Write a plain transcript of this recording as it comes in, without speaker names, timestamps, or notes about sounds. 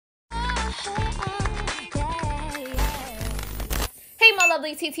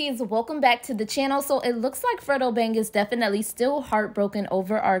lovely TTs, welcome back to the channel. So it looks like FredoBang is definitely still heartbroken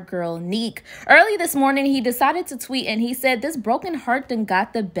over our girl Nique. Early this morning, he decided to tweet and he said, "This broken heart done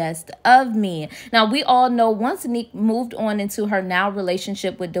got the best of me." Now, we all know once Nique moved on into her now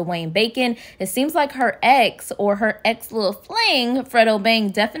relationship with Dwayne Bacon, it seems like her ex or her ex little fling,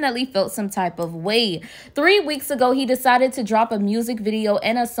 FredoBang, definitely felt some type of way. 3 weeks ago, he decided to drop a music video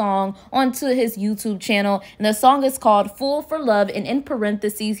and a song onto his YouTube channel, and the song is called Fool for Love, and in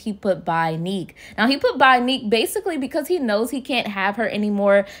parentheses, he put by Nique. Now, he put by Nique basically because he knows he can't have her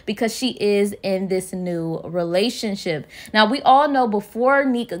anymore because she is in this new relationship. Now, we all know before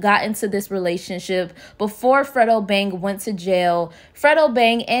Nique got into this relationship, before FredoBang went to jail,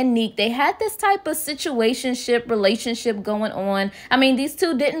 FredoBang and Nique, they had this type of situationship relationship going on. I mean, these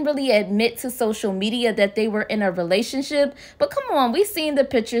two didn't really admit to social media that they were in a relationship, but come on, we seen the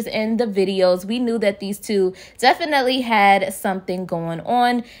pictures and the videos. We knew that these two definitely had something going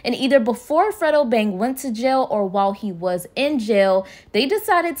on, and either before FredoBang went to jail or while he was in jail, they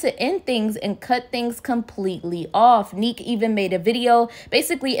decided to end things and cut things completely off. Nique even made a video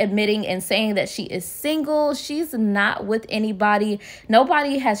basically admitting and saying that she is single. She's not with anybody.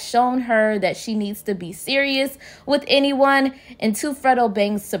 Nobody has shown her that she needs to be serious with anyone. And to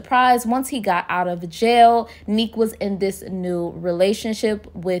FredoBang's surprise, once he got out of jail, Nique was in this new relationship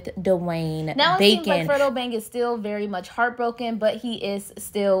with Dwayne now Bacon. It seems like FredoBang is still very much heartbroken, but he is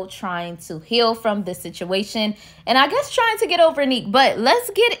still trying to heal from this situation, and I guess trying to get over Nique. But let's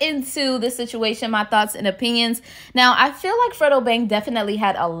get into the situation, my thoughts and opinions. Now, I feel like FredoBang definitely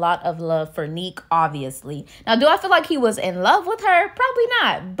had a lot of love for Nique, obviously. Now, do I feel like he was in love with her? Probably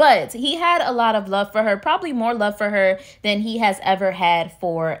not, but he had a lot of love for her, probably more love for her than he has ever had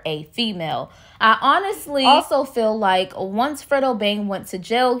for a female. I honestly also feel like once FredoBang went to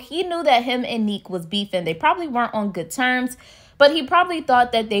jail, he knew that him and Nique was beefing. They probably weren't on good terms, but he probably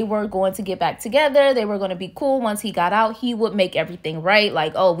thought that they were going to get back together. They were going to be cool. Once he got out, he would make everything right.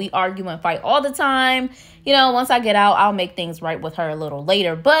 Like, oh, we argue and fight all the time. You know, once I get out, I'll make things right with her a little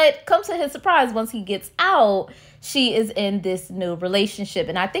later. But come to his surprise, once he gets out, she is in this new relationship.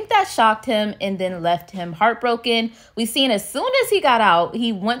 And I think that shocked him and then left him heartbroken. We seen as soon as he got out,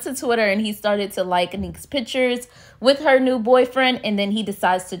 he went to Twitter and he started to like Nique's pictures with her new boyfriend. And then he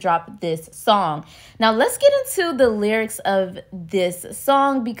decides to drop this song. Now, let's get into the lyrics of this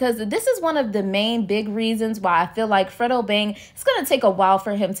song, because this is one of the main big reasons why I feel like FredoBang, it's going to take a while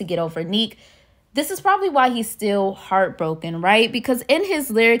for him to get over Nique. This is probably why he's still heartbroken, right? Because in his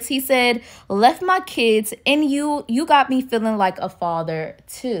lyrics, he said, "Left my kids and you got me feeling like a father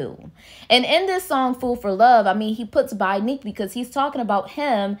too." And in this song, Fool for Love, I mean, he puts by Nique because he's talking about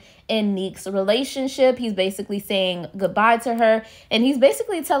him in Nique's relationship. He's basically saying goodbye to her, and he's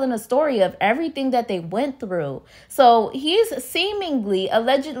basically telling a story of everything that they went through. So he's seemingly,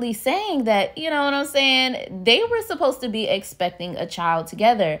 allegedly saying that, you know what I'm saying, they were supposed to be expecting a child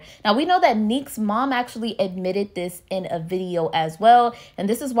together. Now, we know that Nique's mom actually admitted this in a video as well, and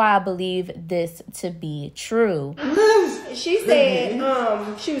this is why I believe this to be true. She said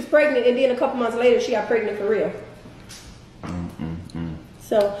she was pregnant, and then a couple months later she got pregnant for real.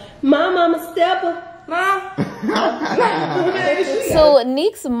 So my mama stepper. So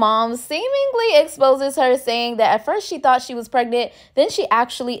Nique's mom seemingly exposes her, saying that at first she thought she was pregnant, then she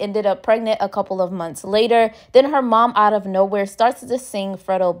actually ended up pregnant a couple of months later. Then her mom out of nowhere starts to sing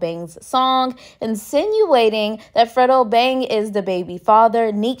FredoBang's song, insinuating that FredoBang is the baby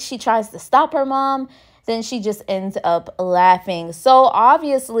father. Nique, she tries to stop her mom. Then she just ends up laughing. So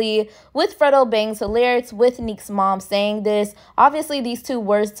obviously, with FredoBang's lyrics, with Nique's mom saying this, obviously these two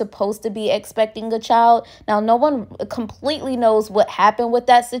were supposed to be expecting a child. Now, no one completely knows what happened with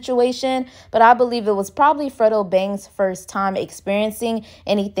that situation, but I believe it was probably FredoBang's first time experiencing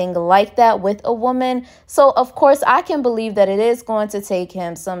anything like that with a woman. So, of course, I can believe that it is going to take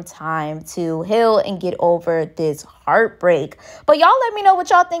him some time to heal and get over this heartbreak. But y'all let me know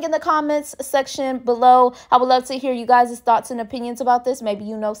what y'all think in the comments section below. I would love to hear you guys' thoughts and opinions about this. Maybe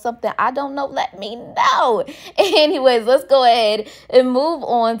you know something I don't know. Let me know. Anyways, let's go ahead and move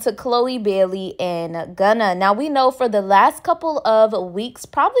on to Chloe Bailey and Gunna. Now, we know for the last couple of weeks,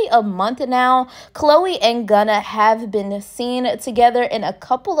 probably a month now, Chloe and Gunna have been seen together in a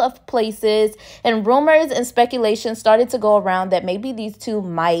couple of places, and rumors and speculation started to go around that maybe these two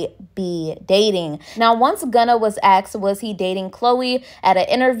might be dating. Now, once Gunna was asked, was he dating Chloe at an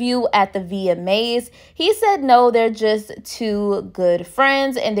interview at the VMAs, he said no, they're just two good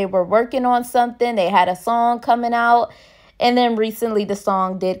friends and they were working on something. They had a song coming out. And then recently the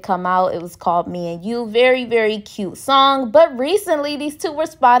song did come out. It was called Me and You. Very, very cute song. But recently these two were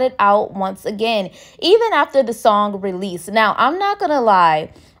spotted out once again, even after the song released. Now, I'm not gonna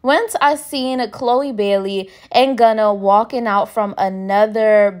lie. Once I seen Chloe Bailey and Gunna walking out from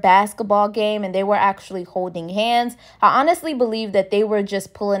another basketball game and they were actually holding hands, I honestly believe that they were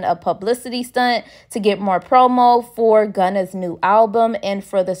just pulling a publicity stunt to get more promo for Gunna's new album and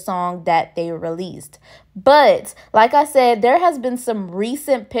for the song that they released. But like I said, there has been some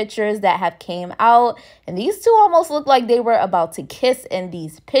recent pictures that have came out and these two almost look like they were about to kiss in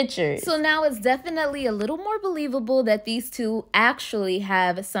these pictures. So now it's definitely a little more believable that these two actually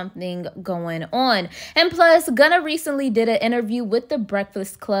have something going on. And plus, Gunna recently did an interview with The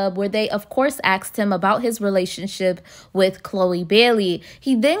Breakfast Club where they of course asked him about his relationship with Chloe Bailey.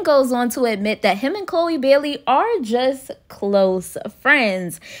 He then goes on to admit that him and Chloe Bailey are just close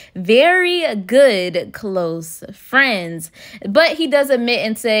friends. Very good close friends. But he does admit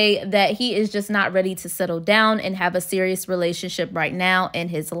and say that he is just not ready to settle down and have a serious relationship right now in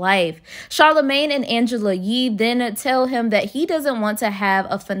his life. Charlamagne and Angela Yee then tell him that he doesn't want to have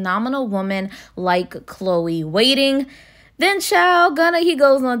a phenomenal woman like Chloe waiting. Then child, Gunna, he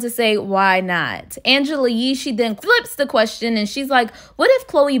goes on to say, why not? Angela Yee, she then flips the question and she's like, what if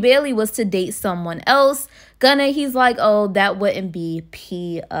Chloe Bailey was to date someone else? Gunna, he's like, oh, that wouldn't be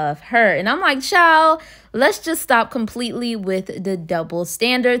P of her. And I'm like, child, let's just stop completely with the double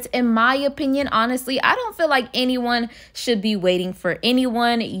standards. In my opinion, honestly, I don't feel like anyone should be waiting for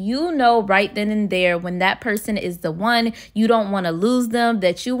anyone. You know right then and there when that person is the one, you don't want to lose them,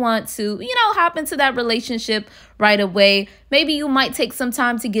 that you want to, hop into that relationship right away. Maybe you might take some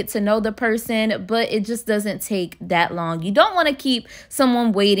time to get to know the person, but it just doesn't take that long. You don't want to keep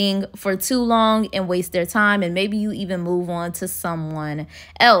someone waiting for too long and waste their time, and maybe you even move on to someone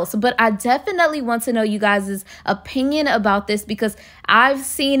else. But I definitely want to know you guys' opinion about this because I've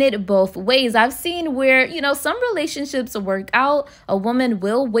seen it both ways. I've seen where, some relationships work out. A woman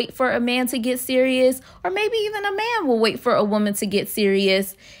will wait for a man to get serious, or maybe even a man will wait for a woman to get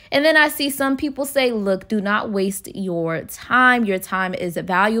serious. And then I see some people say, look, do not waste your time. Your time is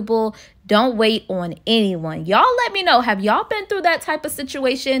valuable. Don't wait on anyone. Y'all let me know. Have y'all been through that type of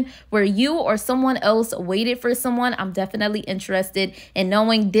situation where you or someone else waited for someone? I'm definitely interested in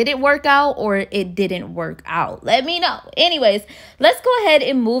knowing, did it work out or it didn't work out? Let me know. Anyways, let's go ahead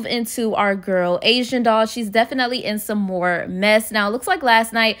and move into our girl, Asiandoll. She's definitely in some more mess. Now, it looks like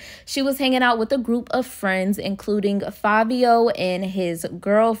last night she was hanging out with a group of friends, including Fivio and his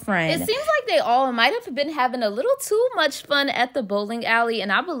girlfriend. It seems like they all might have been having a little too much fun at the bowling alley,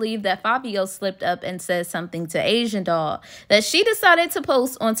 and I believe that Fivio slipped up and said something to Asiandoll that she decided to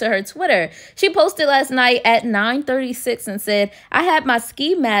post onto her Twitter. She posted last night at 9:36 and said, I had my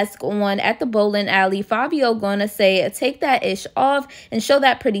ski mask on at the bowling alley. Fivio gonna say, take that ish off and show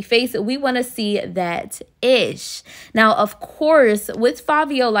that pretty face. We want to see that ish. Now, of course, with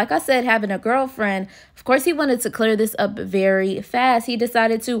Fivio, like I said, having a girlfriend, of course, he wanted to clear this up very fast. He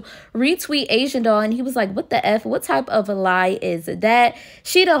decided to retweet Asiandoll and he was like, what the F? What type of a lie is that?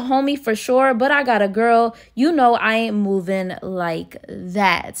 She the homie for sure, but I got a girl. I ain't moving like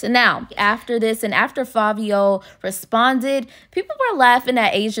that. Now, after this and after Fivio responded, people were laughing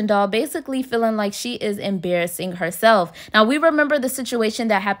at Asiandoll, basically feeling like she is embarrassing herself. Now, we remember the situation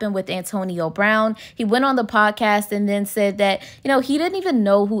that happened with Antonio Brown. He went on the podcast and then said that, he didn't even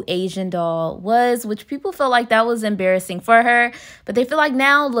know who Asiandoll was, which people felt like that was embarrassing for her. But they feel like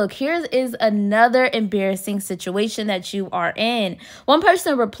now, look, here is another embarrassing situation that you are in. One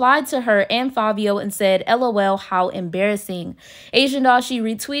person replied to her and Fivio and said, LOL, how embarrassing. Asiandoll, she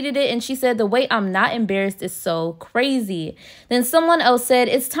retweeted it and she said, the way I'm not embarrassed is so crazy. Then someone else said,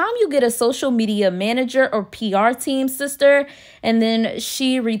 it's time you get a social media manager or PR team, sister. And then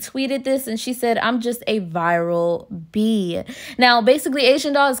she retweeted this and she said, I'm just a viral bee. Now, basically,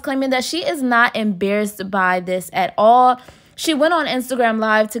 Asiandoll is claiming that she is not embarrassed by this at all. She went on Instagram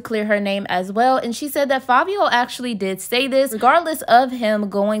Live to clear her name as well, and she said that Fivio actually did say this. Regardless of him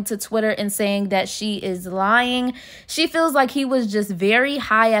going to Twitter and saying that she is lying, she feels like he was just very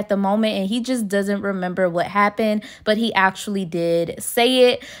high at the moment and he just doesn't remember what happened, but he actually did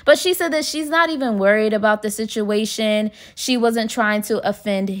say it. But she said that she's not even worried about the situation. She wasn't trying to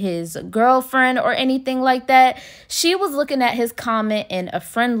offend his girlfriend or anything like that. She was looking at his comment in a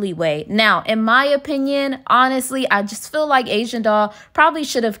friendly way. Now, in my opinion, honestly, I just feel like Asiandoll probably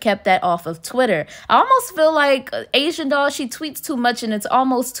should have kept that off of Twitter. I almost feel like Asiandoll, she tweets too much and it's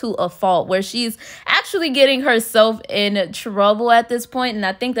almost to a fault where she's actually getting herself in trouble at this point. And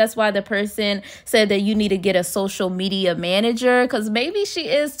I think that's why the person said that you need to get a social media manager, because maybe she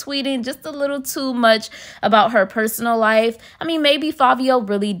is tweeting just a little too much about her personal life. I mean, maybe Fivio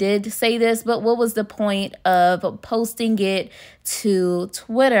really did say this, but what was the point of posting it to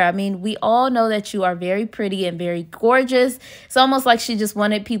Twitter? I mean, we all know that you are very pretty and very gorgeous. It's almost like she just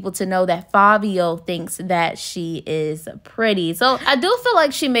wanted people to know that Fivio thinks that she is pretty. So I do feel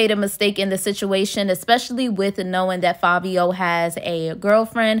like she made a mistake in the situation, especially with knowing that Fivio has a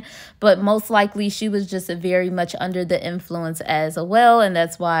girlfriend, but most likely she was just very much under the influence as well, and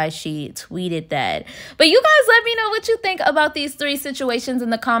that's why she tweeted that. But you guys let me know what you think about these three situations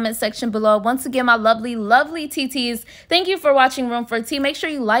in the comment section below. Once again, my lovely TTs, thank you for watching Room for Tea. Make sure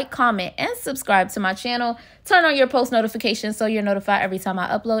you like, comment, and subscribe to my channel. Turn on your post notifications so you're notified every time I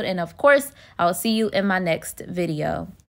upload. And of course, I will see you in my next video.